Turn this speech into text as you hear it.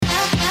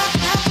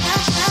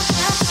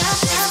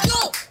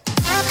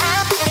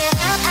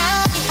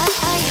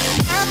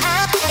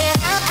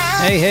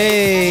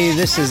Hey,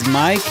 this is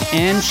Mike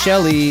and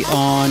Shelly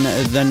on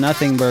The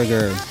Nothing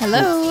Burger.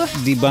 Hello.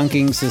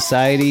 Debunking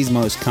society's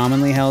most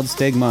commonly held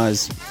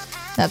stigmas.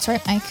 That's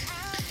right, Mike.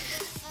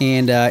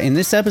 And in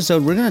this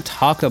episode, we're going to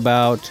talk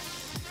about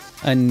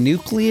a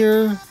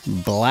nuclear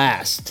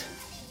blast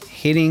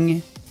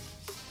hitting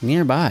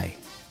nearby.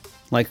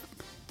 Like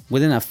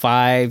within a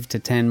 5 to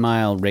 10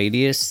 mile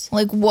radius.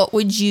 Like, what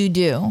would you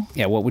do?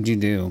 Yeah, what would you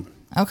do?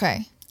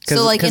 Okay.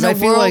 So, like, in a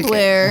feel world like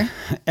where...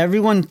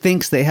 everyone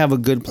thinks they have a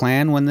good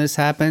plan when this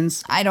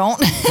happens. I don't.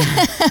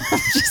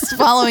 Just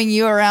following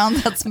you around,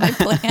 that's my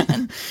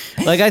plan.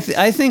 Like,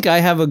 I think I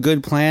have a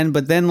good plan,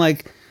 but then,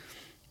 like,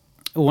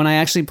 when I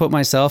actually put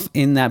myself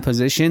in that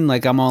position,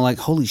 like, I'm all like,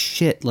 holy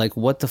shit, like,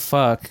 what the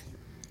fuck?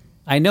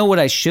 I know what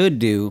I should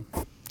do.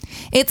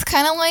 It's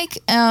kind of like,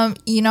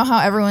 you know how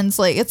everyone's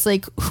like, it's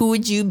like, who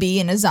would you be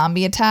in a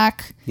zombie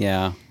attack?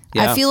 Yeah.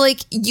 I feel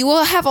like you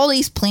will have all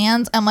these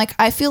plans. I'm like,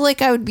 I feel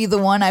like I would be the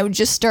one. I would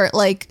just start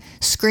like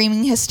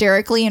screaming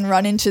hysterically and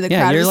run into the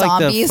crowd of zombies. Yeah, you're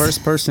like the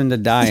first person to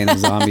die in a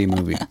zombie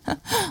movie.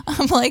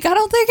 I'm like, I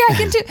don't think I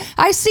can do.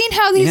 I've seen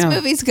how these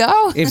movies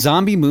go. If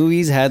zombie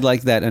movies had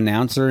like that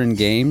announcer in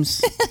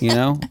games, you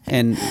know,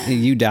 and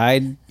you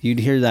died, you'd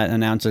hear that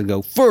announcer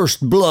go,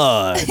 "First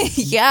blood."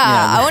 Yeah,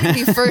 I want to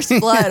be first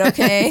blood.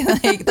 Okay,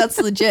 like that's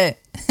legit.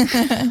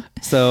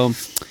 So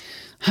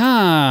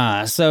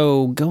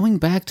going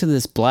back to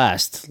this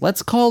blast,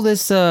 let's call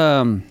this, it's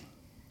a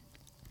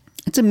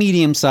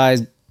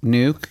medium-sized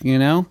nuke, you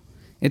know?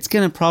 It's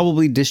going to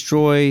probably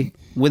destroy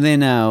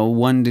within a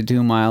 1 to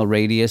 2 mile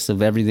radius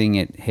of everything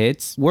it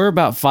hits. We're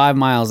about 5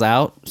 miles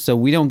out, so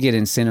we don't get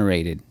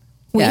incinerated.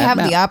 We have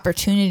the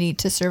opportunity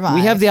to survive.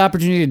 We have the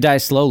opportunity to die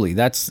slowly.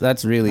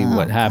 That's really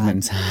what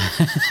happens.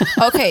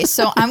 Okay,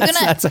 so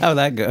That's how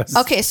that goes.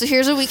 Okay, so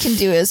here's what we can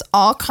do is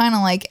I'll kind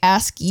of like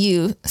ask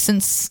you,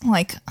 since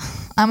like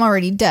I'm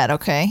already dead,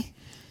 okay?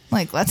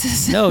 Like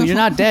let's No, you're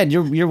not dead.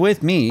 You're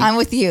with me. I'm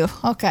with you.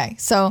 Okay.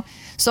 So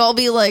I'll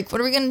be like, what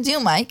are we going to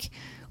do, Mike?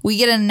 We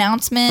get an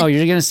announcement. Oh,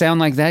 you're going to sound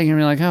like that? You're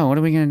going to be like, oh, what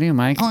are we going to do,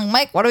 Mike? I'm like,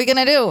 Mike, what are we going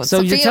to do?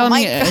 So you're telling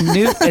me a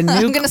nuke...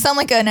 I'm going to sound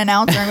like an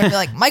announcer. I'm going to be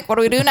like, Mike, what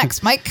do we do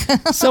next, Mike?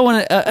 So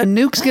when a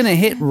nuke's going to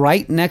hit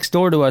right next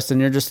door to us and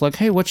you're just like,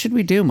 hey, what should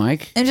we do,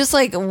 Mike? And just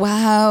like,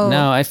 wow.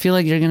 No, I feel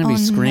like you're going to be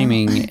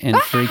screaming and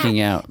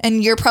freaking out.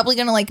 And you're probably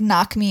going to like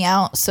knock me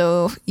out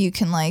so you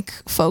can like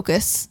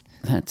focus.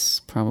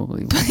 That's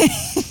probably...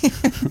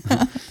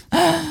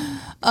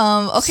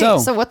 Okay,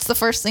 so what's the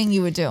first thing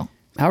you would do?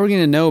 How are we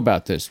going to know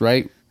about this,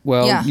 right?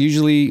 Well,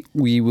 usually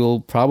we will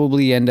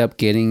probably end up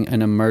getting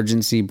an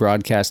emergency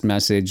broadcast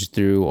message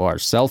through our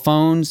cell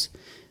phones,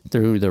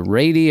 through the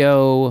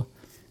radio,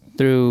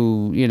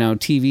 through,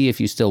 TV,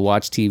 if you still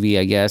watch TV,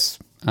 I guess.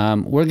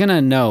 We're going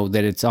to know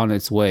that it's on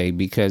its way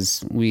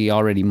because we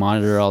already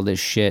monitor all this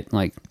shit.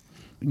 Like,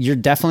 you're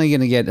definitely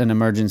going to get an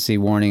emergency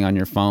warning on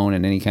your phone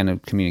and any kind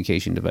of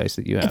communication device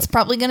that you have. It's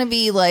probably going to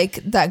be like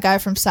that guy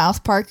from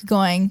South Park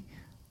going,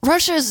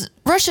 Russia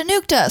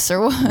nuked us, or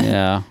what?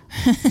 Yeah.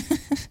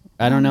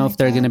 I don't know if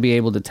they're going to be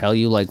able to tell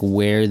you like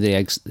where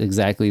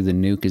exactly the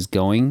nuke is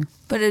going.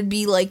 But it'd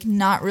be like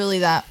not really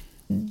that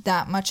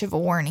much of a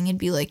warning. It'd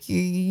be like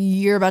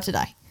you're about to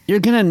die. You're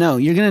going to know.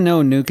 You're going to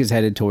know a nuke is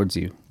headed towards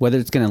you. Whether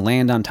it's going to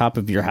land on top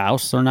of your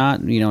house or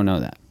not, you don't know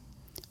that.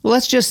 Well,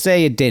 let's just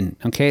say it didn't,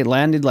 okay? It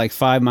landed like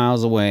 5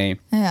 miles away.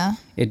 Yeah.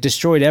 It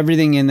destroyed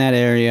everything in that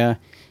area.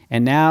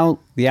 And now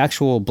the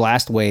actual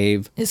blast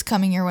wave is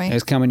coming your way.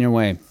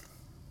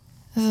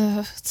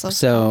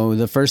 So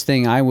the first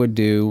thing I would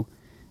do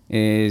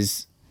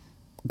is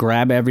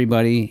grab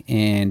everybody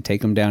and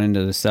take them down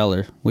into the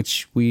cellar,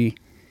 which we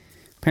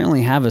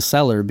apparently have a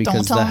cellar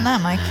because... Don't tell them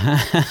that, Mike.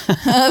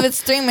 If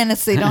it's 3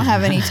 minutes, they don't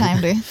have any time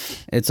to...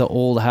 It's an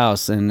old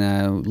house,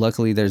 and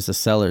luckily there's a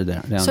cellar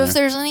down there. So if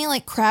there's any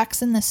like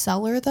cracks in the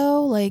cellar,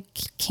 though, like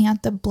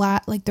can't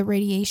the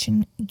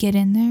radiation get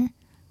in there?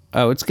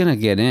 Oh, it's gonna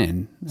get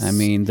in. I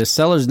mean, the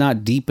cellar's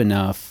not deep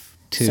enough.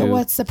 So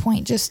what's the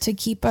point? Just to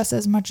keep us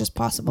as much as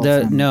possible?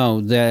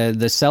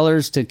 The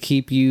cellar's to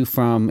keep you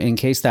from, in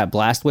case that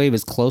blast wave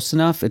is close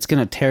enough, it's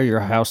going to tear your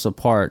house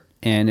apart.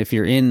 And if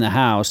you're in the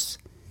house,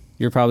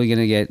 you're probably going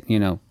to get,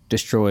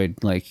 destroyed.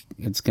 Like,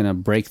 it's going to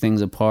break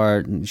things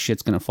apart and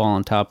shit's going to fall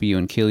on top of you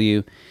and kill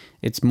you.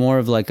 It's more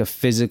of like a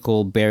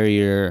physical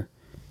barrier.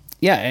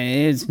 Yeah,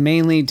 it's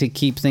mainly to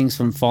keep things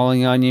from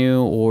falling on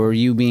you or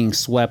you being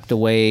swept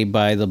away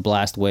by the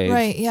blast wave.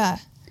 Right, yeah.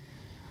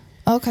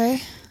 Okay.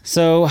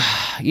 So,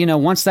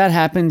 once that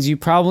happens, you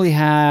probably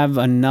have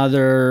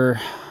another,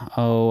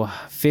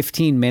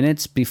 15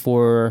 minutes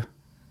before,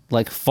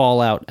 like,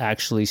 fallout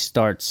actually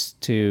starts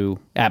to,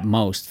 at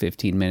most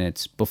 15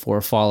 minutes before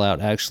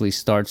fallout actually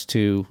starts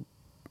to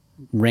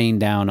rain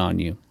down on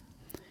you.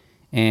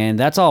 And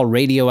that's all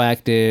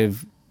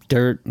radioactive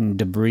dirt and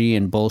debris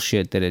and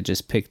bullshit that it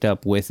just picked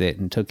up with it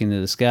and took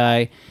into the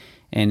sky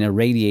and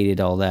irradiated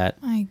all that.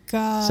 My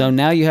God. So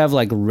now you have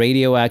like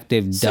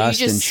radioactive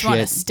dust and shit. So you just want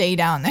to stay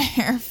down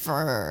there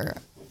for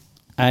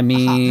I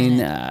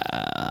mean,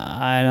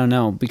 I don't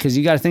know, because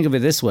you got to think of it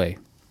this way.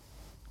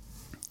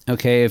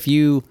 Okay, if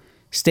you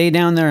stay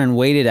down there and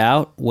wait it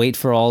out. Wait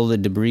for all the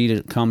debris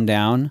to come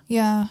down.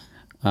 Yeah.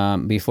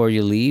 Before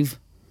you leave.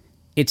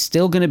 It's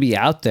still going to be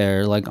out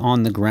there, like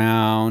on the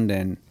ground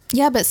and.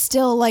 Yeah, but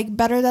still, like,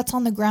 better that's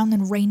on the ground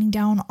than raining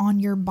down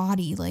on your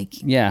body. Like,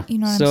 yeah. You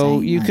know what I'm saying?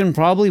 So you like, can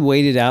probably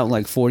wait it out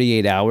like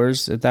 48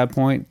 hours at that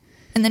point.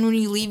 And then when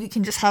you leave, you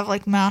can just have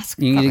like masks.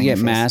 You need to get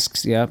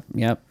masks. Yep.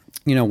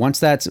 You know,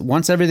 once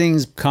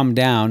everything's come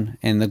down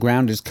and the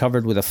ground is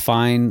covered with a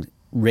fine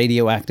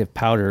radioactive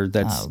powder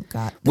that's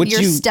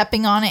you're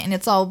stepping on it and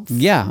it's all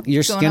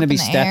you're going to be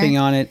stepping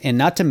on it, and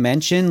not to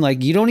mention,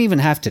 like, you don't even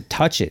have to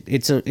touch it.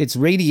 It's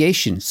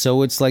radiation,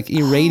 so it's like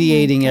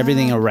irradiating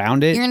everything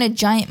around it. You're in a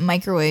giant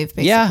microwave,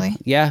 basically.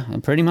 Yeah,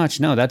 pretty much.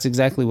 No, that's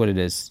exactly what it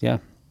is. Yeah,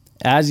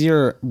 as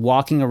you're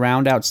walking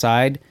around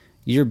outside,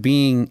 you're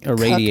being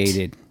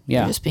irradiated. Cooked.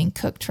 Yeah, you're just being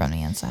cooked from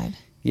the inside.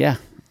 Yeah.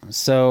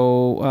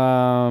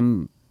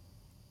 So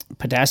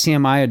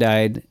potassium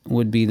iodide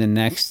would be the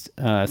next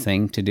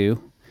thing to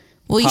do.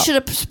 Well, you should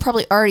have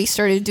probably already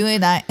started doing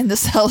that in the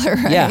cellar,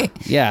 right?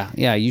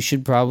 Yeah. You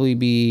should probably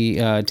be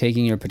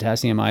taking your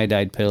potassium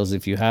iodide pills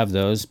if you have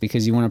those,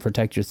 because you want to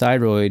protect your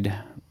thyroid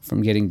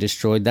from getting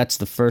destroyed. That's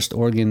the first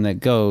organ that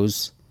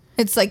goes.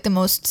 It's like the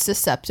most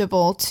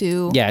susceptible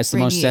to it's the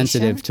most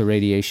sensitive to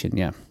radiation,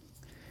 yeah.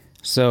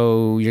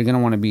 So you're going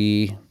to want to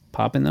be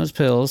popping those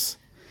pills.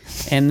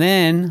 And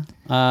then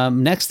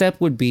next step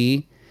would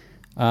be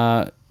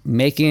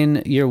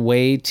making your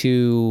way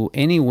to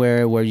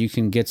anywhere where you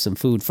can get some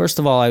food. First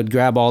of all, I would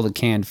grab all the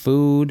canned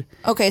food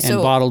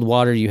and bottled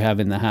water you have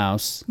in the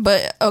house.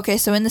 But,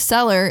 so in the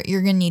cellar,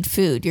 you're going to need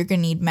food. You're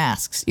going to need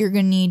masks. You're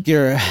going to need...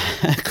 Your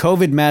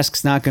COVID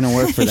mask's not going to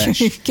work for that.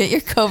 Get your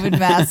COVID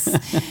masks.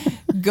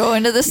 Go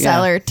into the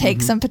cellar.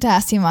 Take some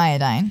potassium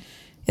iodine.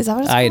 Is that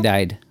what it's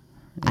Iodide.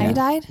 called?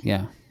 Iodide?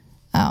 Yeah.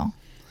 Oh.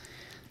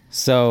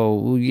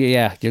 So,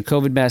 your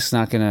COVID mask's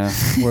not going to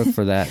work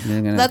for that.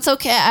 That's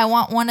okay. I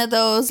want one of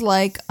those,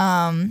 like,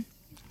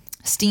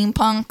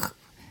 steampunk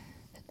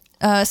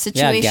situations.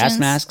 Yeah, gas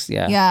masks,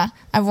 Yeah,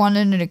 I've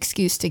wanted an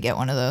excuse to get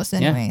one of those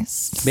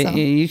anyways. Yeah. But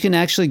you can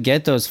actually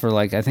get those for,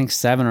 like, I think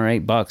 $7 or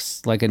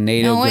 $8, like a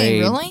NATO grade.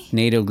 Really?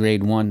 NATO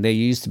grade one. They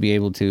used to be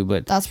able to,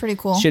 but that's pretty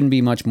cool. Shouldn't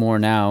be much more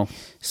now.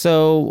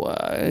 So,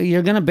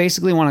 you're going to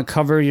basically want to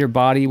cover your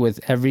body with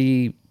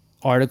every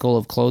article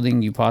of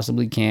clothing you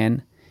possibly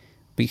can.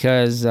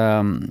 Because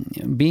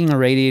being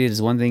irradiated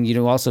is one thing.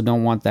 You also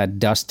don't want that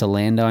dust to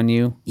land on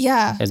you.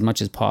 Yeah. As much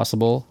as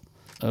possible.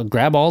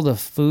 Grab all the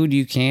food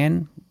you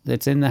can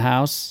that's in the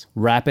house.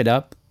 Wrap it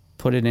up.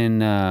 Put it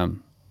in.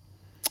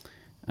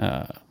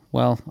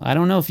 Well, I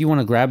don't know if you want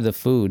to grab the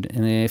food,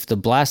 and if the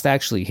blast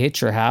actually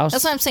hits your house.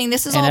 That's what I'm saying.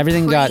 This is and all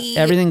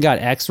everything got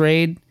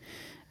X-rayed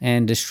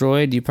and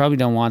destroyed. You probably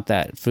don't want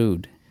that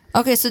food.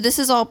 Okay, so this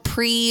is all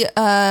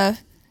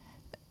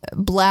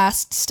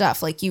blast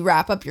stuff. Like, you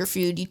wrap up your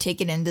food, you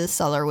take it into the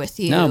cellar with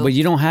you. No, but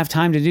you don't have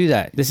time to do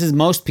that. This is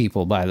most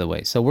people, by the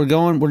way. So we're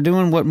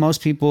doing what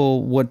most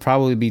people would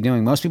probably be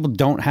doing. Most people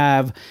don't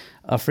have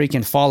a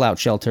freaking fallout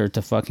shelter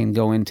to fucking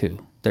go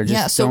into. They're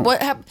just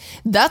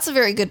that's a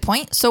very good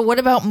point. So what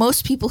about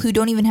most people who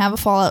don't even have a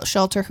fallout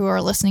shelter who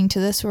are listening to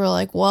this, who are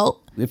like,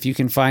 well, if you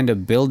can find a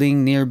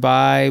building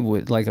nearby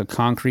with like a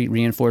concrete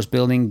reinforced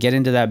building, get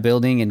into that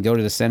building and go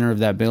to the center of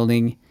that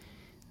building.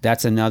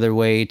 That's another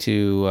way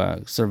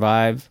to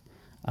survive.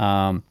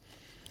 Parking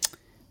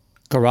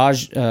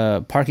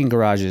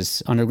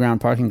garages,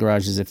 underground parking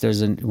garages. If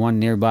there's one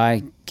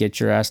nearby, get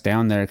your ass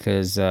down there,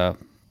 because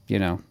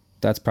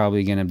that's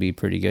probably going to be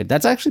pretty good.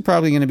 That's actually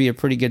probably going to be a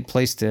pretty good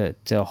place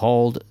to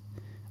hold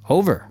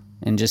over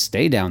and just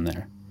stay down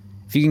there.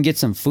 If you can get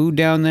some food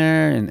down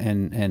there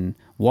and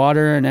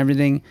water and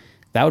everything,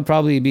 that would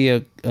probably be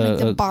like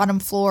the bottom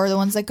floor, the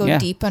ones that go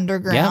deep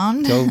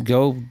underground. Yeah,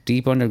 go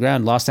deep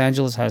underground. Los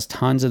Angeles has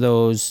tons of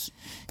those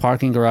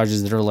parking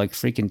garages that are like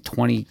freaking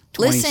 20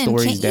 stories down. Listen,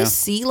 can't you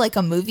see like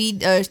a movie,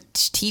 a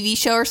TV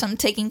show or something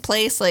taking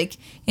place like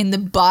in the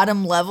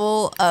bottom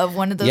level of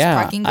one of those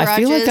parking garages? I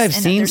feel like I've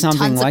seen something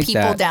like that. There's tons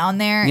of people down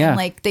there, and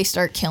like they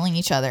start killing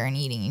each other and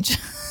eating each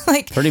other.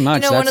 Like, pretty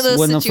much. One of those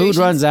when situations. The food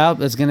runs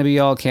out, it's going to be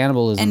all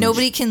cannibalism. And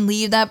nobody can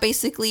leave that,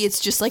 basically. It's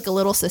just like a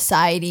little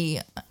society.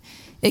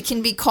 It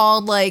can be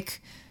called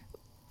like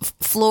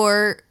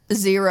Floor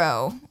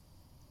Zero.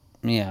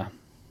 Yeah.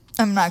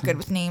 I'm not good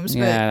with names,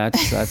 but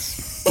that's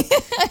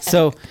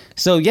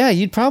so yeah,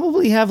 you'd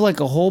probably have like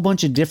a whole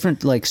bunch of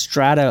different like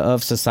strata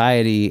of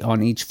society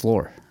on each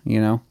floor,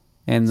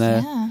 and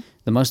the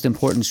most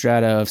important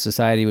strata of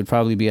society would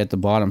probably be at the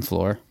bottom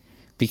floor,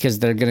 because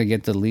they're going to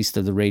get the least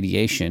of the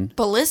radiation.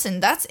 But listen,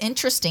 that's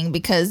interesting,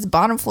 because the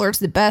bottom floor is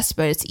the best,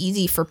 but it's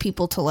easy for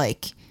people to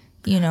like,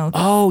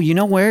 Oh, you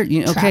know where?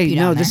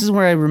 This is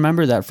where I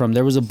remember that from.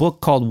 There was a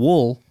book called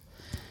Wool.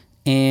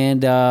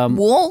 And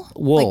wool?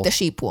 Wool. Like the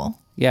sheep wool.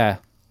 Yeah.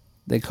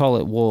 They call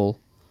it wool.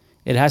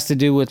 It has to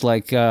do with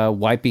like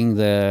wiping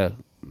the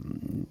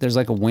there's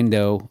like a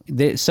window.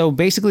 So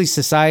basically,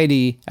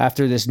 society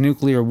after this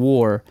nuclear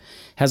war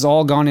has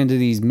all gone into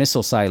these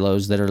missile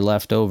silos that are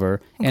left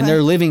over, and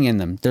they're living in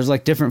them. There's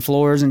like different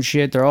floors and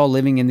shit. They're all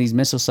living in these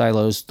missile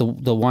silos, the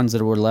ones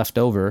that were left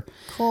over.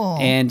 Cool.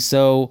 And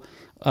so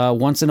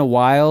once in a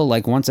while,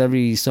 like once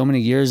every so many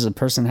years, a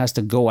person has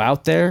to go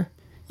out there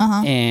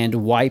and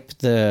wipe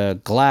the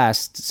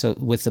glass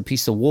with a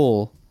piece of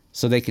wool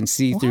so they can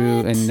see through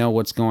and know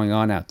what's going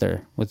on out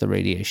there with the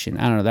radiation.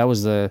 I don't know. That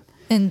was the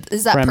And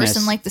is that premise.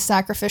 person like the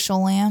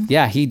sacrificial lamb?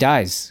 Yeah, he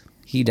dies.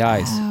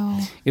 Wow.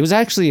 It was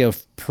actually a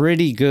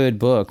pretty good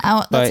book.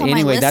 That's on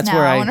my list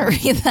now. I want to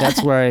read that.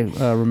 That's where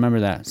I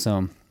remember that.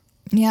 So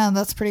yeah,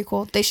 that's pretty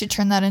cool. They should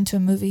turn that into a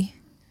movie.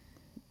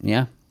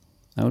 Yeah,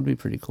 that would be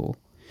pretty cool.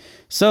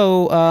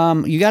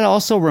 So you got to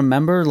also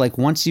remember, like,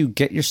 once you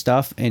get your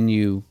stuff and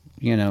you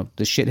know,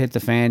 the shit hit the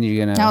fan, you're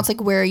going to... Now it's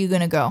like, where are you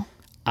going to go?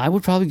 I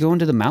would probably go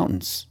into the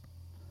mountains.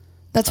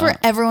 That's where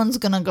everyone's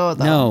going to go,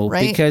 though, no,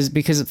 right?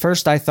 because at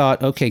first I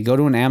thought, okay, go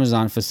to an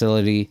Amazon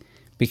facility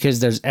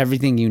because there's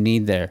everything you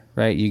need there,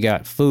 right? You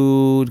got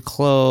food,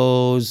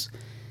 clothes,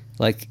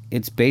 like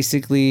it's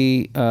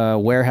basically a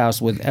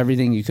warehouse with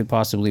everything you could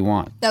possibly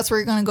want. That's where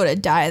you're going to go to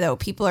die, though.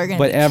 People are going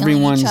to be killing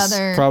everyone's each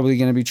other. Probably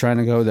going to be trying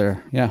to go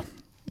there. Yeah.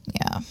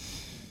 Yeah.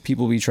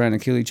 People be trying to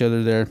kill each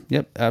other there.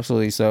 Yep,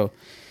 absolutely. So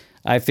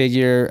I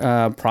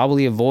figure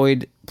probably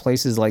avoid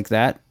places like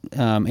that.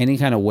 Any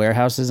kind of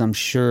warehouses, I'm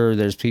sure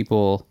there's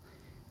people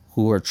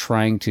who are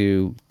trying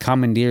to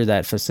commandeer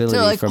that facility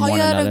like, from one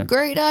another. You had a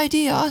great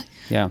idea.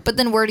 Yeah. But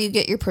then where do you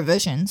get your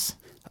provisions?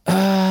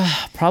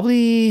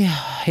 Probably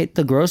hit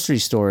the grocery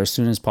store as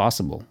soon as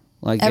possible.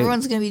 Like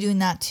everyone's going to be doing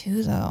that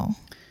too, though.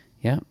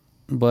 Yeah.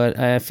 But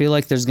I feel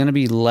like there's going to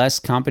be less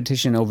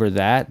competition over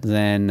that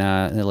than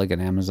like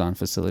an Amazon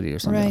facility or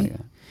something like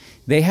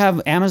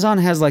that. Amazon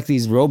has like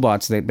these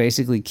robots that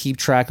basically keep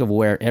track of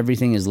where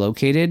everything is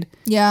located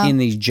in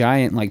these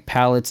giant like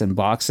pallets and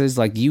boxes.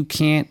 Like you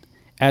can't,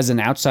 as an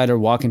outsider,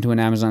 walk into an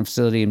Amazon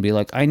facility and be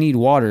like, I need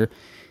water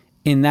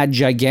in that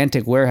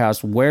gigantic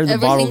warehouse where the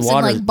bottled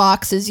water. In like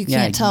boxes. You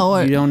can't tell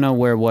what. You don't know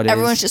where what is.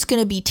 Everyone's just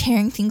going to be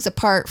tearing things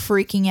apart,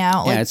 freaking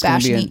out, Yeah, like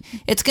bashing.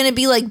 It's going to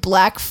be like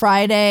Black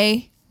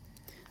Friday.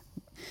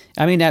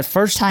 I mean, at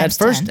first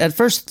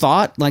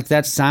thought, like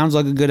that sounds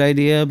like a good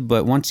idea,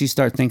 but once you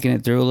start thinking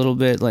it through a little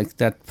bit, like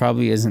that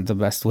probably isn't the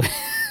best way,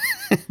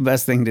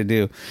 best thing to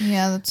do.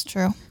 Yeah, that's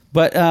true.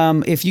 But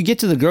if you get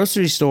to the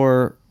grocery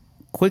store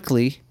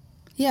quickly,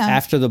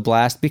 after the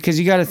blast, because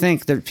you got to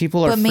think that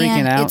people are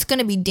freaking out. It's going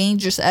to be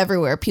dangerous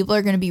everywhere. People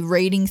are going to be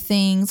raiding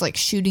things, like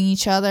shooting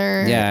each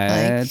other.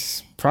 Yeah,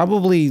 it's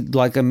probably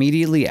like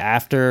immediately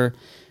after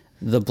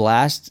the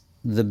blast.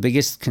 The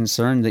biggest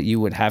concern that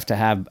you would have to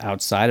have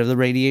outside of the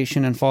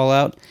radiation and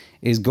fallout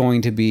is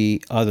going to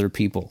be other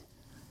people.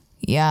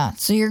 Yeah,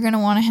 so you're going to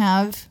want to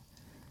have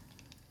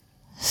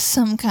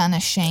some kind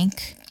of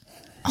shank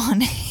on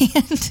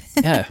hand.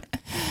 Yeah.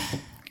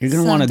 You're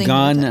going to want a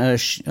gun, a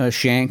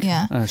shank,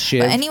 a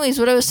shiv. But anyways,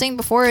 what I was saying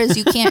before is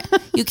you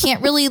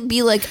can't really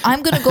be like,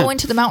 I'm going to go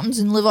into the mountains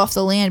and live off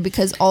the land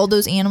because all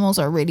those animals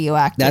are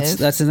radioactive.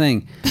 That's the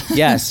thing.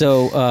 Yeah,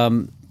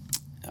 so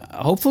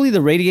hopefully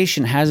the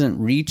radiation hasn't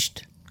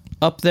reached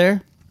up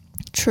there.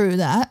 True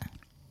that.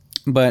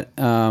 But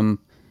I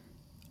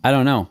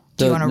don't know.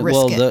 Do you want to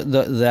risk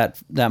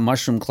it? That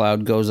mushroom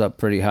cloud goes up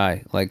pretty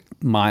high, like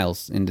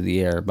miles into the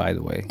air, by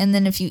the way. And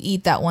then if you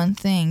eat that one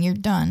thing, you're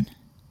done.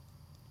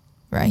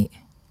 Right?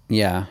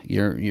 Yeah,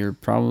 you're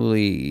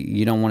probably,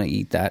 you don't want to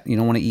eat that. You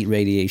don't want to eat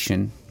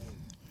radiation.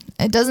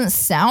 It doesn't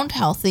sound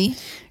healthy.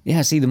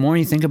 Yeah, see, the more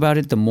you think about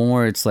it, the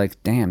more it's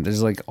like, damn,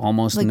 there's like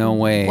almost no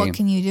way. What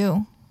can you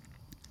do?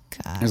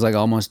 God. There's like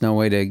almost no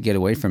way to get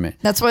away from it.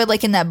 That's why,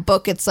 like in that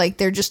book, it's like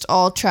they're just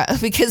all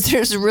because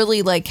there's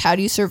really like, how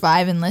do you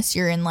survive unless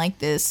you're in like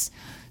this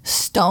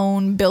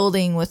stone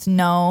building with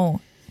no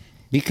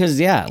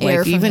Because like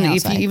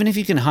even if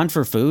you can hunt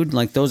for food,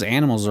 like those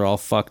animals are all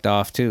fucked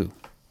off too.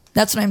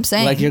 That's what I'm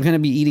saying. Like you're gonna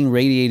be eating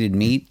radiated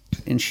meat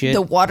and shit.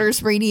 The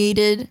water's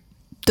radiated,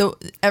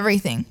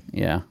 everything.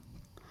 Yeah.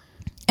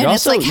 And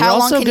it's like, how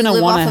long can you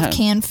live off of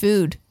canned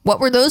food? What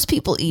were those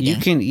people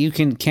eating? You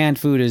can canned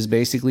food is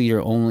basically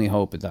your only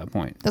hope at that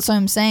point. That's what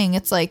I'm saying.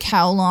 It's like,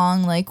 how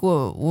long, like,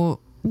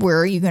 where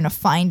are you going to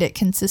find it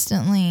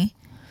consistently?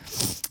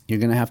 You're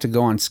going to have to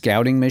go on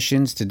scouting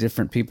missions to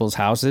different people's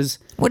houses.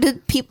 What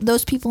did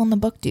those people in the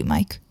book do,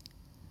 Mike?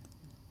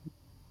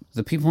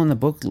 The people in the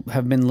book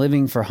have been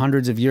living for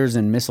hundreds of years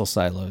in missile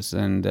silos,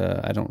 and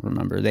I don't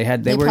remember. They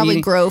were probably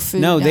eating, grow food.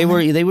 No, they were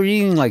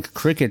eating like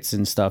crickets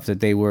and stuff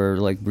that they were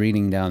like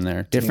breeding down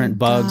there, different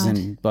bugs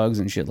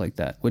and shit like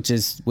that, which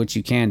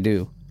you can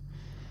do.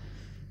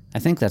 I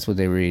think that's what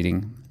they were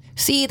eating.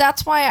 See,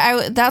 that's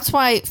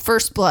why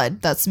First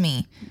Blood. That's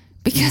me.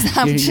 Because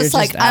I'm just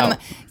like,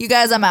 you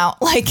guys, I'm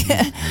out. Like,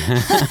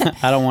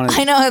 I don't want to.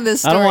 I know how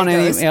this story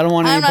goes. I don't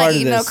want any part of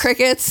this. I'm not eating no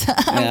crickets.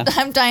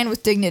 I'm dying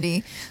with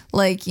dignity.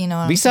 Like, you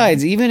know.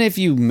 Besides, even if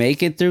you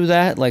make it through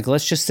that, like,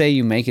 let's just say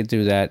you make it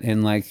through that,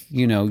 and like,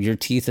 you know, your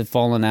teeth have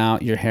fallen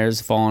out, your hair's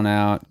fallen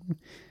out,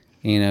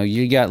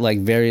 You got like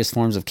various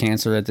forms of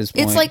cancer at this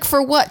point. It's like,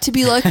 for what? To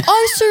be like,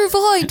 I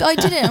survived, I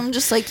didn't. I'm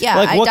just like, yeah,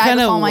 like, I died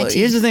with all my teeth.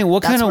 Here's the thing.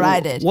 What That's kind of what I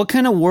did. What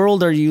kind of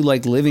world are you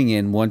like living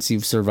in once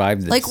you've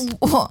survived this? Like,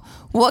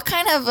 what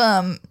kind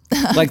of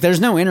like, there's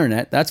no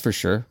internet, that's for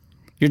sure.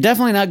 You're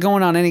definitely not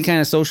going on any kind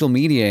of social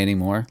media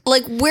anymore.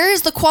 like, where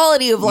is the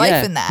quality of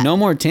life in that? No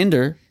more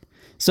Tinder.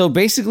 So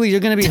basically, you're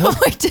going to be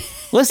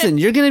listen,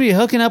 you're going to be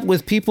hooking up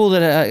with people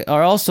that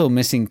are also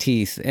missing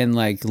teeth and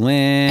like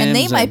limbs. And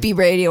they might be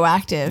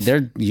radioactive.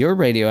 You're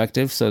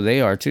radioactive, so they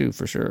are too,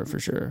 for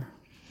sure.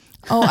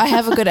 Oh, I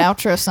have a good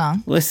outro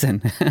song.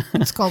 Listen.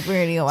 It's called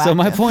Radioactive. So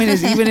my point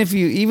is, even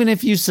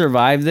if you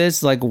survive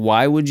this, like,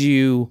 why would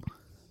you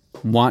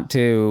want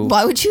to?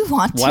 Why would you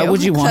want to? Why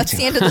would you want That's to?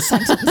 the end of the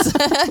sentence.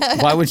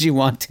 Why would you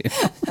want to?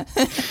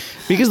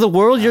 Because the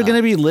world you're going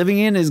to be living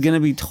in is going to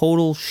be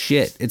total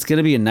shit. It's going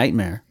to be a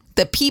nightmare.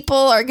 The people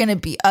are going to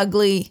be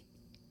ugly.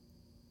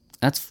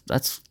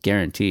 That's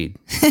guaranteed.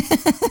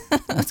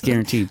 That's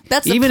guaranteed.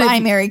 That's the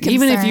primary concern.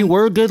 Even if you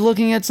were good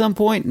looking at some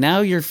point,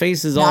 now your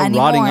face is all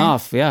rotting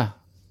off. Yeah.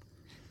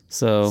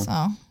 So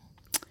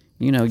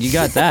you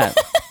got that.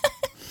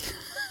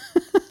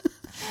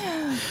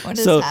 What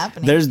is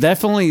happening? There's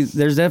definitely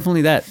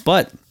that,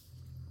 but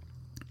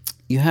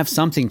you have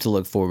something to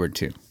look forward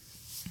to.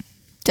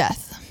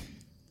 Death,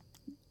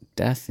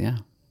 yeah.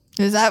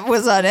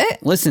 Was that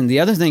it? Listen, the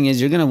other thing is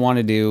you're going to want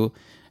to do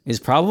is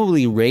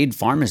probably raid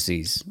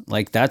pharmacies.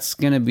 Like, that's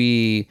going to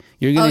be,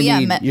 you're going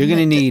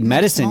to need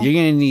medicine. You're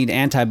going to need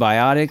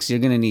antibiotics. You're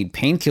going to need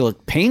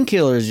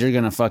painkillers you're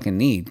going to fucking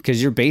need,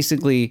 because you're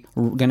basically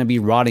going to be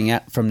rotting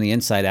from the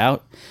inside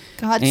out.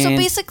 God, so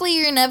basically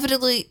you're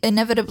inevitably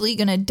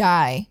going to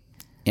die.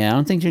 Yeah, I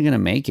don't think you're going to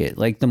make it.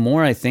 Like, the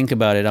more I think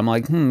about it, I'm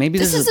like, maybe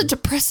this is a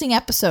depressing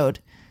episode.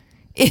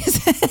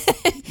 This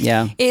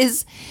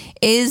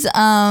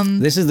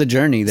is the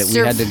journey that we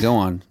had to go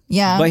on.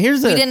 Yeah, but we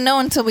didn't know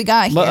until we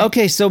got here. But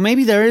okay, so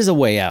maybe there is a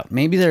way out.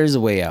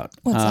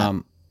 What's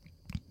that?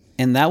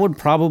 And that would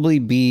probably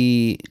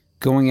be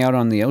going out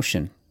on the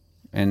ocean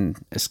and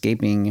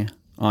escaping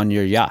on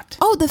your yacht.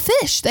 Oh, the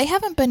fish, they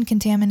haven't been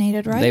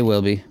contaminated, right? They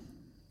will be.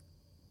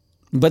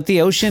 But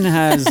the ocean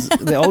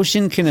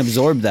can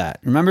absorb that.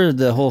 Remember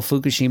the whole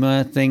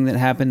Fukushima thing that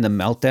happened, the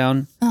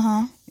meltdown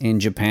in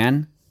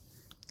Japan?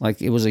 Like,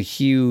 it was a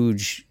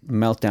huge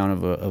meltdown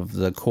of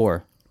the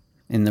core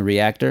in the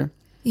reactor.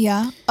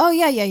 Yeah. Oh,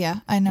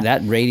 yeah. I know.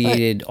 That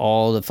radiated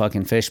all the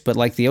fucking fish. But,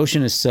 like, the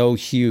ocean is so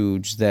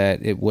huge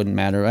that it wouldn't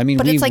matter. I mean,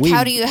 but it's like,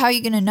 how are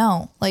you going to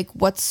know? Like,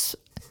 what's...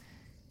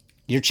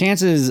 Your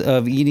chances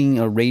of eating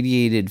a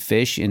radiated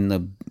fish in the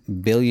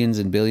billions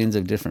and billions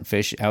of different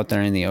fish out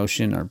there in the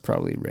ocean are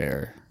probably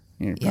rare.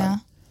 Yeah.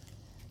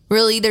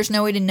 Really, there's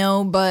no way to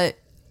know, but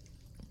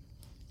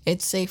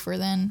it's safer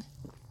than...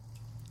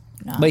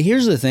 No. But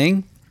here's the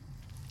thing.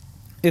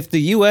 If the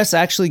U.S.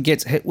 actually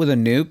gets hit with a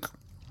nuke,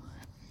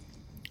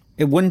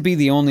 it wouldn't be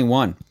the only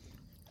one.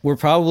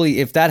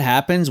 If that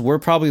happens, we're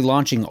probably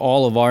launching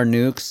all of our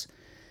nukes,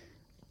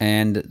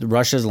 and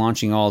Russia's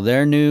launching all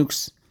their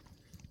nukes.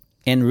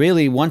 And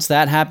really, once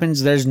that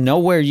happens, there's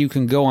nowhere you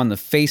can go on the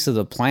face of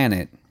the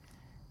planet.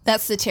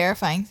 That's the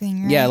terrifying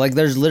thing, right? Yeah, like,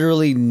 there's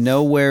literally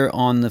nowhere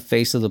on the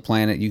face of the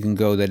planet you can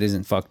go that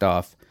isn't fucked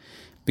off.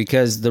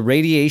 Because the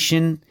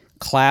radiation...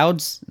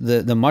 clouds,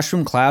 the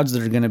mushroom clouds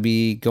that are going to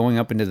be going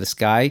up into the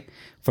sky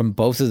from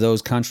both of those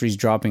countries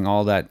dropping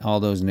all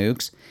those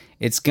nukes,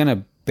 it's going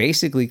to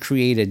basically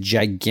create a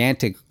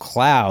gigantic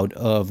cloud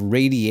of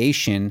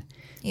radiation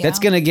that's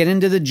going to get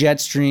into the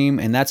jet stream,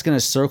 and that's going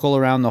to circle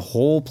around the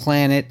whole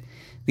planet.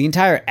 The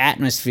entire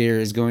atmosphere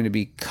is going to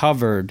be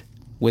covered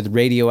with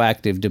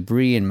radioactive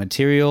debris and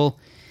material.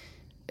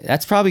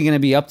 That's probably going to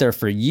be up there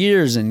for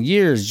years and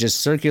years,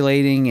 just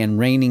circulating and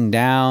raining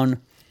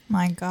down.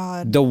 My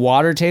God. The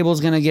water table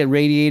is going to get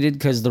radiated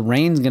because the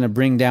rain's going to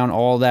bring down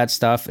all that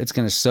stuff. It's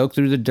going to soak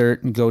through the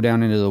dirt and go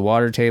down into the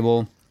water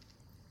table.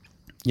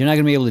 You're not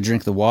going to be able to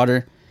drink the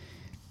water.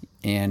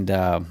 And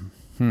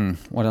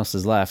what else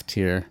is left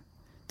here?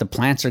 The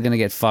plants are going to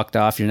get fucked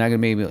off. You're not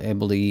going to be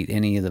able to eat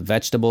any of the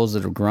vegetables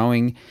that are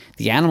growing.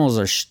 The animals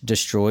are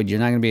destroyed. You're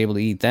not going to be able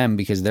to eat them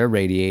because they're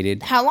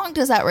radiated. How long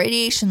does that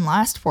radiation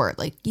last for?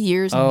 Like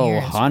years and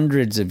years? Oh,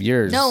 hundreds of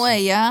years. No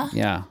way, yeah?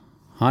 Yeah,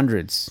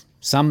 hundreds.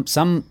 Some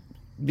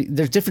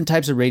there's different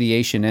types of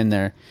radiation in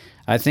there.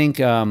 I think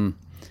the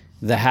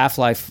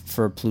half-life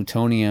for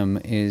plutonium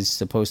is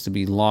supposed to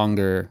be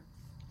longer.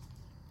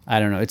 I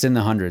don't know. It's in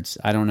the hundreds.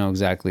 I don't know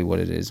exactly what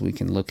it is. We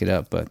can look it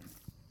up, but...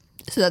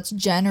 So that's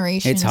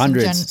generations. It's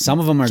hundreds. Some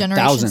of them are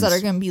generations thousands. That are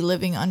going to be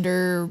living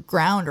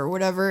underground or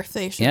whatever if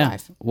they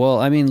survive. Yeah. Well,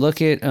 I mean,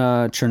 look at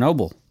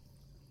Chernobyl.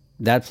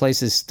 That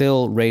place is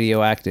still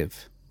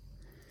radioactive.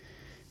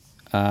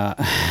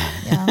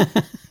 Yeah.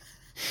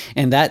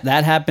 And that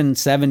happened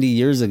 70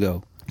 years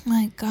ago.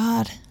 My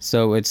God.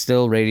 So it's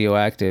still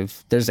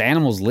radioactive. There's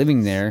animals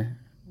living there.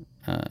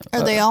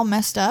 Are they all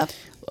messed up?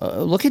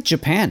 Look at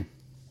Japan.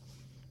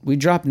 We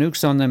dropped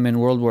nukes on them in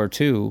World War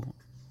II.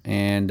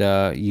 And,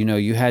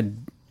 you had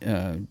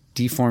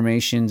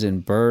deformations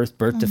and birth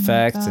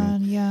defects. God,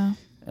 and yeah.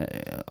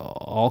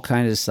 all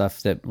kinds of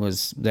stuff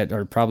that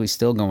are probably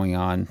still going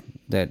on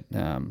that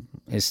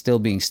is still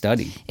being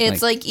studied.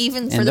 It's like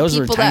even for and the those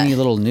people were tiny that,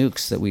 little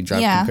nukes that we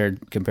dropped Yeah.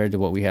 compared to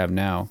what we have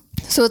now.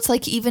 so it's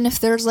like even if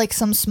there's like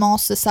some small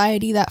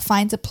society that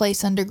finds a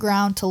place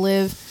underground to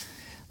live,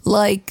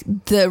 like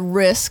the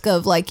risk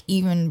of like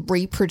even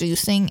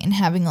reproducing and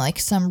having like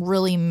some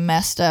really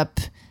messed up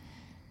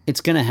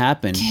It's gonna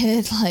happen.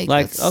 kid,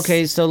 like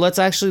Okay, so let's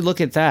actually look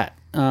at that.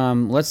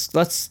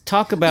 Let's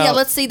talk about. yeah,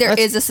 let's say there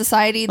is a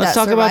society that Let's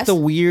talk survives. about the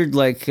weird,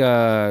 like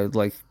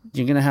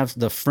you're gonna have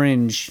the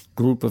fringe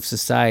group of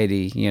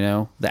society,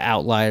 the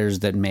outliers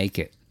that make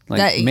it. Like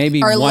that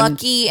maybe are one,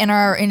 lucky and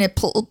are in a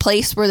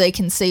place where they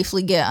can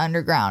safely get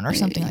underground or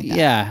something like that.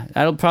 Yeah,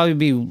 that'll probably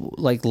be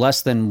like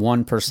less than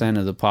 1%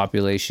 of the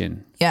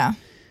population, Yeah.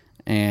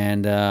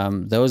 and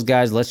those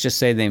guys, let's just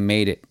say they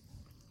made it.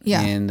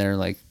 Yeah. And they're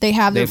like They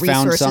have the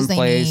found resources they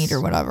someplace. need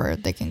or whatever.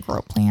 They can grow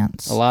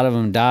plants. A lot of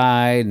them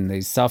died and they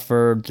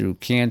suffered through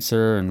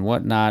cancer and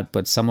whatnot,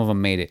 but some of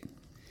them made it.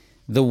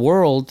 The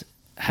world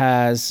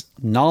has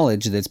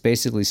knowledge that's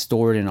basically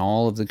stored in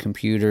all of the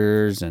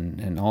computers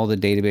and all the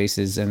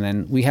databases, and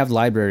then we have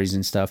libraries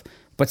and stuff.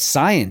 But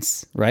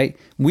science, right?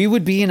 We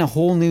would be in a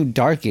whole new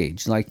dark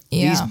age. Like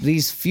Yeah.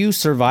 these few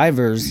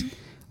survivors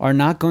are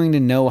not going to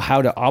know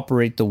how to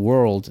operate the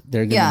world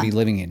they're going Yeah. to be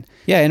living in.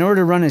 Yeah, in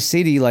order to run a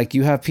city, like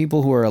you have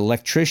people who are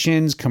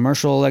electricians,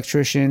 commercial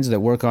electricians that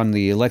work on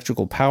the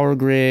electrical power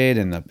grid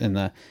and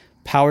the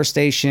power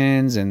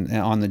stations and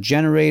on the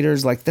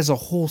generators. Like there's a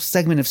whole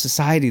segment of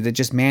society that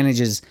just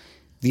manages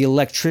the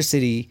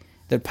electricity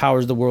that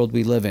powers the world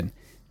we live in.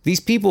 These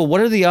people,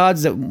 what are the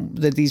odds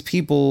that these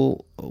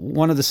people,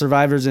 one of the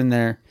survivors in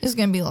there It's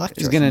going to be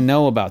electric. is going to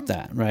know about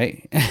that,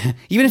 right?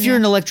 Even if you're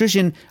an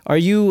electrician, are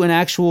you an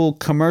actual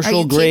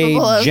commercial grade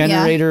capable of-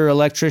 generator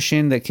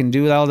electrician that can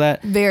do all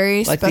that?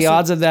 Very Like the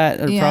odds of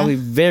that are Yeah. probably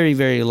very,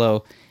 very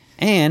low.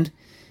 And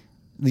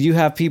you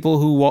have people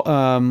who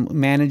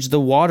manage the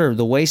water,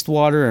 the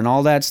wastewater and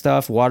all that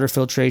stuff, water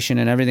filtration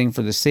and everything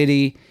for the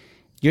city.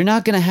 You're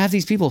not going to have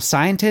these people,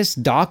 scientists,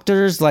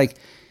 doctors, like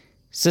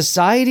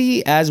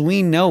society as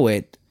we know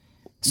it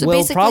So will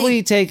basically- probably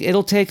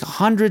it'll take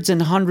hundreds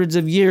and hundreds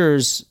of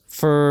years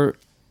for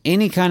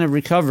any kind of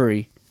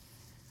recovery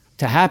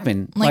to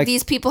happen. Like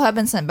these people have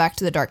been sent back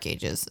to the dark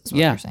ages, is what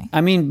Yeah. you're saying.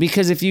 I mean,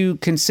 because if you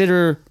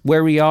consider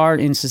where we are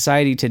in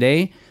society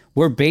today,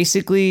 we're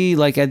basically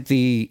like at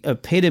the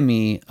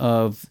epitome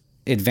of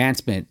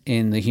advancement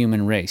in the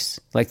human race.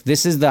 Like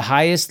this is the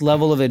highest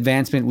level of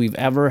advancement we've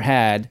ever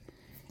had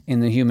in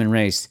the human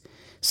race.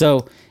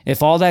 So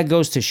if all that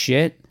goes to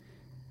shit,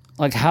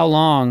 like how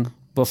long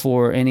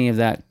before any of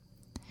that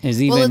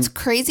is even... Well, it's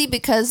crazy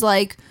because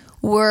like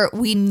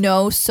we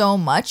know so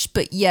much,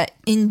 but yet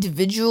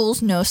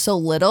individuals know so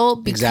little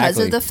because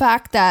Exactly. of the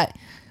fact that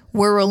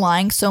we're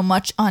relying so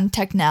much on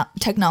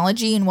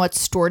technology and what's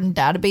stored in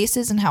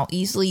databases and how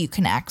easily you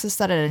can access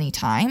that at any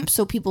time.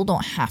 So people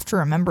don't have to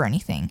remember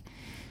anything.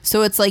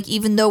 So it's like,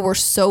 even though we're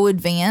so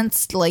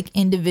advanced, like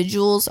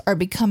individuals are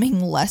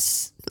becoming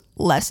less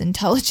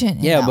intelligent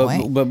in that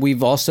way. but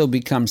we've also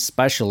become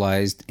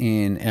specialized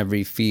in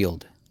every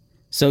field.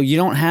 So you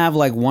don't have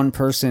like one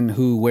person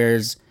who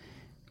wears,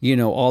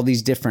 all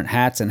these different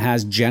hats and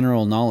has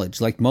general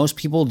knowledge. Like most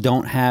people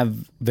don't have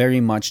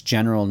very much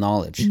general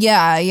knowledge.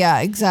 Yeah,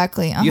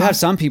 exactly. You have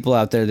some people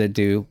out there that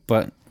do,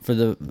 but for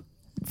the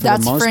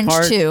That's most fringe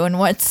part, too. And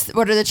what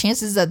are the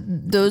chances that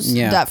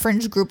Yeah. that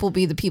fringe group will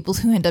be the people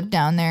who end up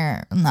down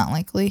there? Not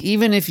likely.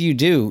 even if you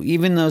do,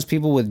 even those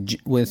people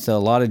with a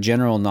lot of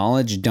general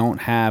knowledge don't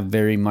have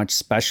very much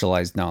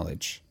specialized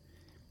knowledge.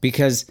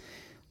 Because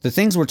the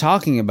things we're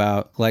talking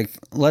about, like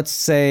let's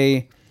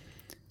say,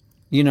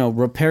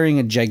 repairing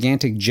a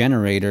gigantic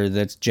generator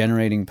that's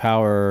generating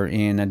power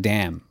in a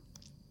dam.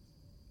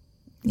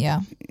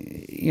 Yeah.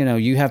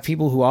 You have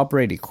people who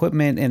operate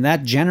equipment, and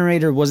that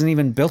generator wasn't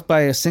even built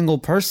by a single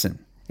person.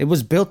 It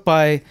was built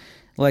by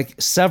like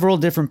several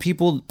different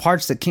people,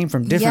 parts that came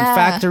from different Yeah.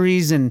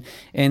 factories, and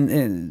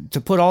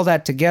to put all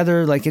that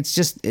together, like it's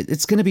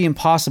going to be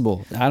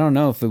impossible. I don't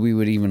know if we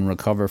would even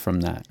recover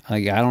from that.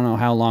 Like I don't know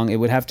how long. It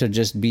would have to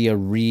just be a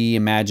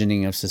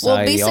reimagining of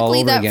society all basically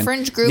over that again.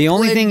 fringe group The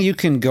only would- thing you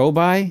can go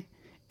by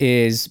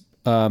is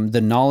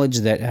the knowledge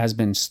that has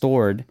been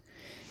stored.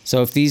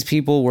 So if these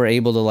people were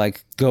able to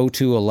like go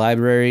to a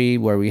library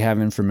where we have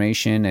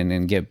information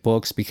and get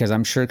books, because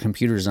I'm sure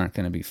computers aren't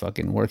going to be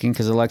fucking working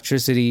because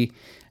electricity,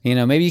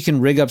 maybe you can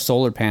rig up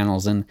solar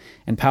panels and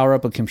power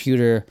up a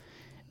computer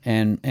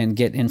and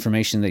get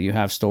information that you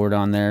have stored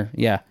on there.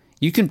 Yeah.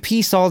 You can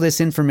piece all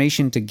this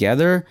information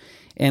together,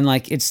 and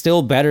like it's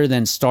still better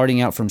than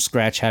starting out from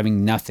scratch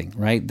having nothing,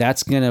 right?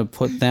 That's going to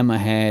put them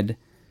ahead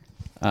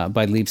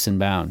by leaps and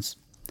bounds.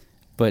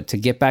 But to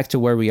get back to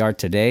where we are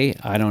today,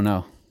 I don't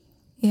know.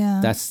 Yeah.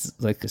 That's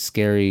like a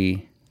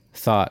scary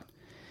thought.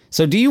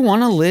 So do you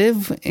want to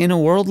live in a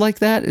world like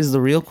that is the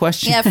real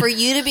question. Yeah, for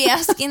you to be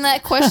asking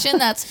that question,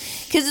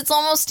 that's because it's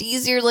almost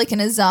easier like in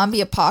a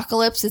zombie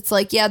apocalypse. It's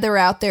like, yeah, they're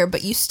out there,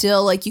 but you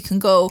still like you can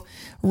go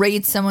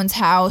raid someone's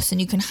house and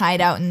you can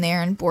hide out in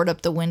there and board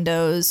up the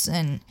windows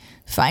and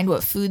find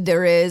what food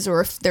there is,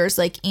 or if there's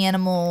like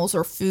animals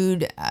or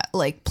food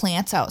like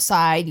plants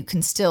outside, you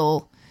can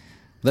still.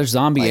 There's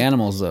zombie like,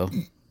 animals though.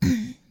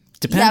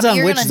 Depends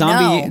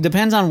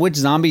on which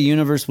zombie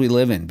universe we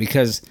live in,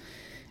 because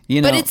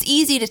you know. But it's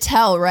easy to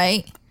tell,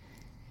 right?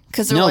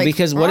 Because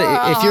because what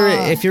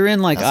if you're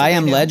in like I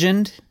Am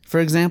Legend, for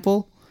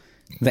example,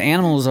 the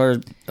animals are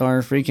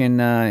freaking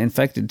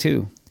infected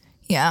too.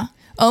 Yeah.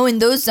 Oh,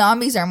 and those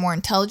zombies are more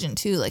intelligent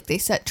too. Like they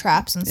set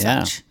traps and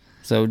such.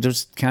 So it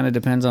just kind of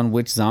depends on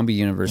which zombie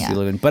universe you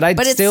live in. But I'd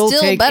still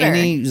take better.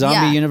 Any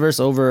zombie universe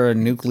over a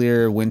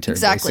nuclear winter.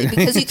 Exactly.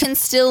 Because you can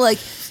still like,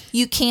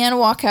 you can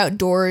walk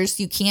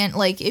outdoors. You can't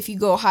like, if you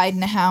go hide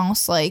in a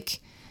house, like,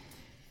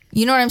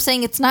 you know what I'm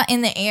saying? It's not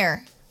in the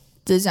air,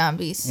 the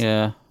zombies.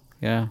 Yeah.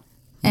 Yeah.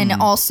 And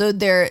also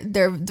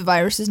the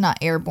virus is not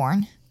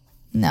airborne.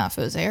 Now, if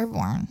it was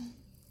airborne,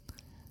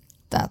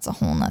 that's a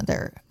whole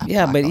nother apocalypse.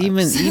 Yeah, but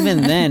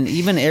even then,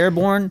 even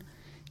airborne,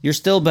 you're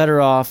still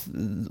better off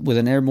with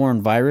an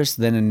airborne virus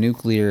than a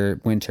nuclear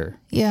winter.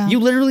 Yeah. You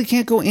literally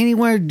can't go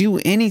anywhere, do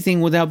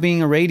anything without being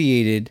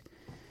irradiated.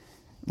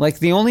 Like,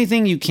 the only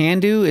thing you can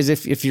do is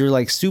if you're,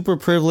 like, super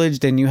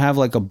privileged and you have,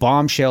 like, a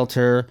bomb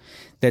shelter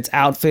that's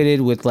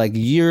outfitted with, like,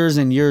 years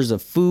and years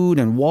of food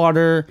and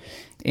water,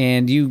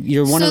 and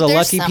you're one of the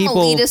lucky people.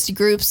 So there's some elitist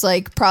groups,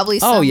 like, probably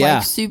some,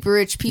 like, super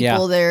rich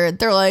people. They're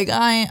like,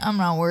 I'm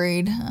not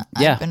worried.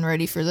 I've been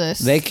ready for this.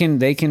 They can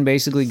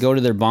basically go to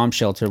their bomb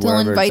shelter They'll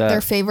wherever invite it's at.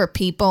 their favorite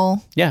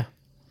people. Yeah.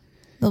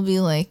 They'll be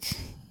like...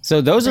 So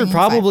those are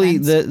probably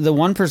the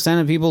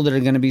 1% of people that are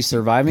going to be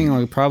surviving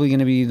are probably going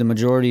to be the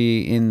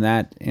majority in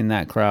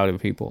that crowd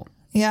of people.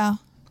 Yeah.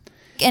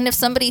 And if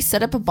somebody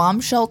set up a bomb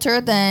shelter,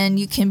 then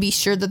you can be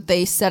sure that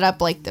they set up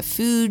like the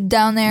food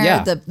down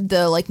there,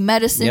 the like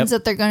medicines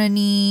that they're going to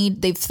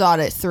need. They've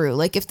thought it through.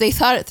 Like if they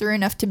thought it through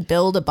enough to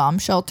build a bomb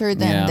shelter,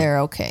 then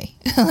they're okay.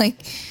 Like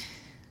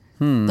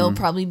they'll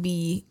probably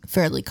be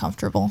fairly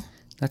comfortable.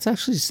 That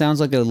actually sounds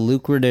like a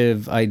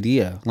lucrative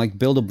idea. Like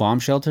build a bomb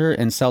shelter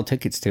and sell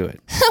tickets to it.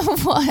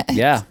 What?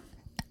 Yeah.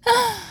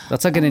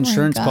 That's like an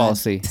insurance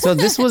policy. So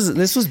this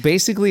was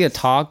basically a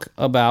talk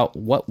about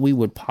what we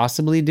would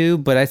possibly do,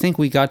 but I think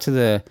we got to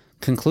the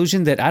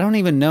conclusion that I don't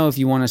even know if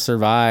you want to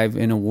survive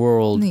in a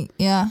world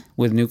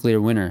with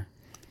nuclear winter.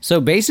 So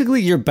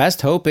basically your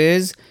best hope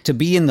is to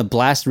be in the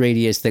blast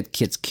radius that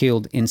gets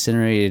killed,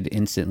 incinerated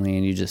instantly,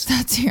 and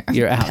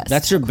you're out.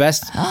 That's your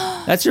best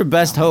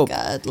hope.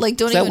 God. Like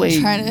don't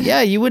even try to.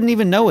 Yeah, you wouldn't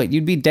even know it.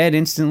 You'd be dead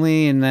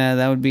instantly, and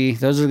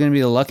those are going to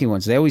be the lucky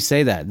ones. They always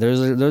say that. Those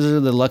are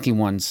the lucky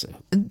ones.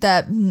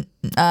 That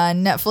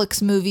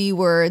Netflix movie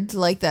where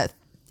like that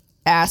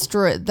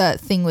asteroid, that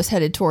thing was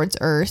headed towards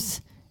Earth.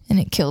 And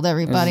it killed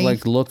everybody. It was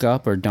like Look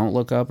Up or Don't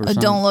Look Up or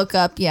something. Don't Look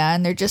Up, yeah.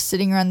 And they're just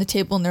sitting around the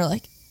table and they're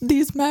like,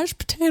 these mashed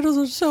potatoes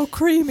are so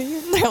creamy.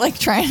 And they're like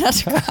trying not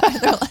to cry.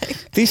 They're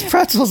like, these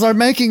pretzels are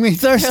making me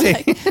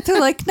thirsty.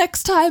 They're like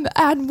next time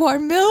add more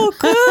milk.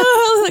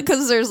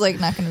 Because there's like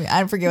not going to be,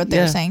 I forget what they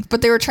were saying.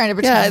 But they were trying to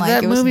pretend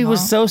like it was that movie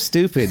was so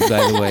stupid,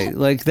 by the way.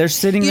 Like they're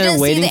sitting there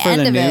waiting for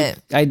the nuke.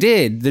 I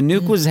did. The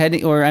nuke was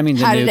heading,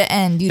 How did it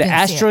end? The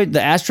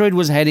asteroid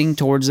was heading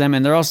towards them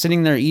and they're all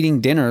sitting there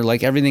eating dinner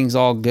like everything's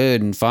all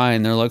good and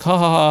fine. They're like, ha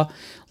ha ha.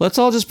 Let's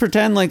all just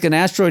pretend like an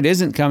asteroid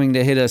isn't coming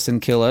to hit us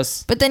and kill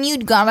us. But then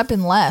you'd got up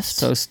and left.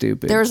 So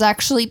stupid. There was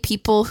actually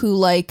people who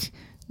like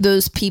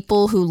those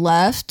people who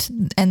left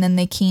and then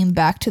they came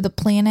back to the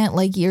planet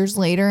like years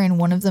later and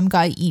one of them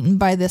got eaten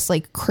by this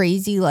like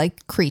crazy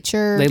like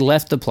creature. They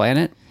left the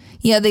planet?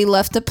 Yeah, they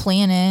left the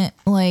planet.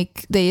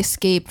 Like they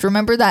escaped.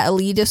 Remember that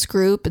elitist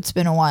group? It's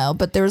been a while,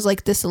 but there was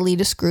like this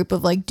elitist group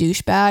of like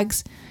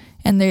douchebags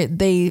and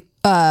they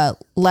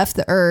left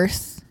the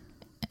Earth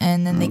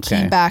and then they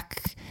came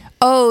back.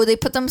 Oh, they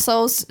put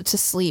themselves to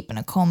sleep in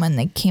a coma and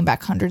they came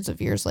back hundreds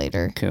of years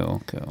later.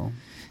 Cool.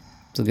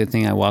 It's a good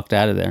thing I walked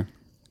out of there.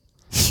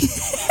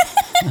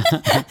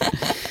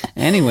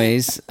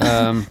 Anyways,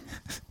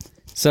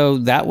 so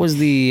that was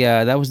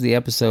the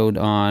episode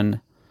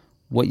on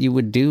what you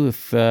would do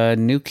if a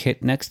nuke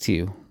hit next to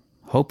you.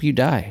 Hope you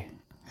die.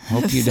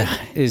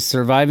 Is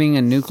surviving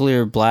a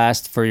nuclear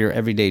blast for your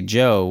everyday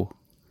Joe,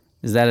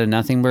 is that a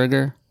nothing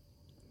burger?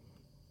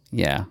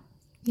 Yeah.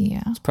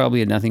 It's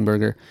probably a nothing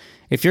burger.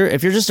 If you're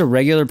just a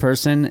regular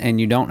person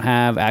and you don't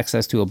have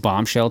access to a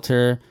bomb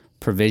shelter,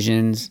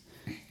 provisions,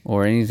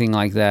 or anything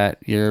like that,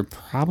 you're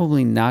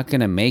probably not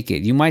going to make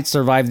it. You might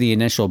survive the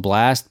initial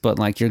blast, but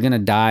like you're going to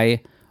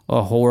die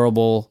a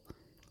horrible,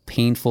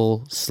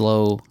 painful,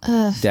 slow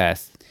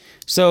death.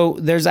 So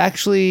there's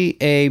actually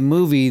a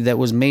movie that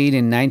was made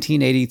in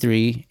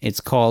 1983. It's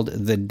called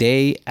The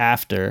Day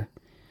After.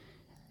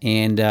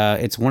 And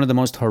it's one of the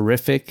most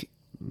horrific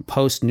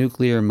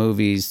post-nuclear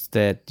movies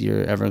that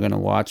you're ever going to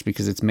watch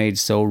because it's made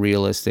so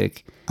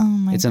realistic. Oh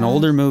my It's God. an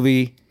older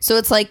movie. So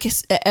it's like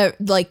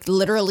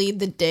literally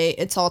the day,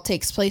 it all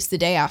takes place the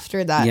day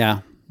after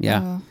that.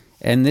 Yeah.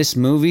 And this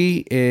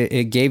movie,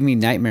 it gave me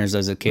nightmares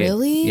as a kid.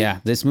 Really?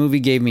 Yeah, this movie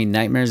gave me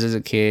nightmares as a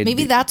kid.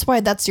 Maybe that's why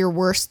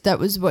that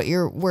was what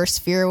your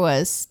worst fear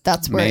was.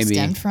 That's where it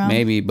stemmed from.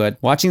 Maybe, but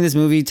watching this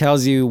movie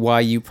tells you why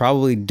you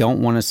probably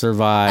don't want to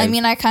survive. I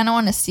mean, I kind of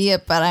want to see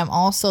it, but I'm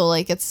also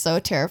like, it's so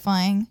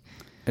terrifying.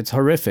 It's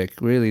horrific,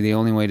 really, the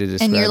only way to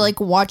describe it. And you're like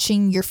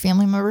watching your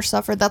family member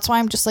suffer. That's why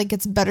I'm just like,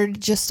 it's better to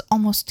just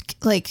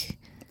almost like...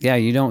 Yeah,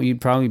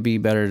 you'd probably be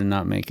better to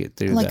not make it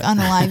through like that.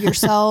 unalive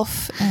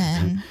yourself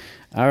and...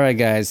 All right,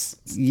 guys.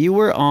 You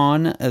were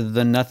on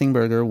The Nothing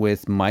Burger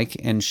with Mike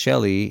and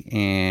Shelly,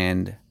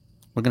 and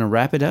we're going to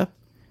wrap it up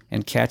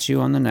and catch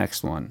you on the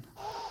next one.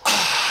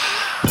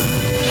 I'm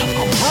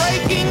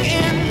breaking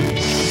in.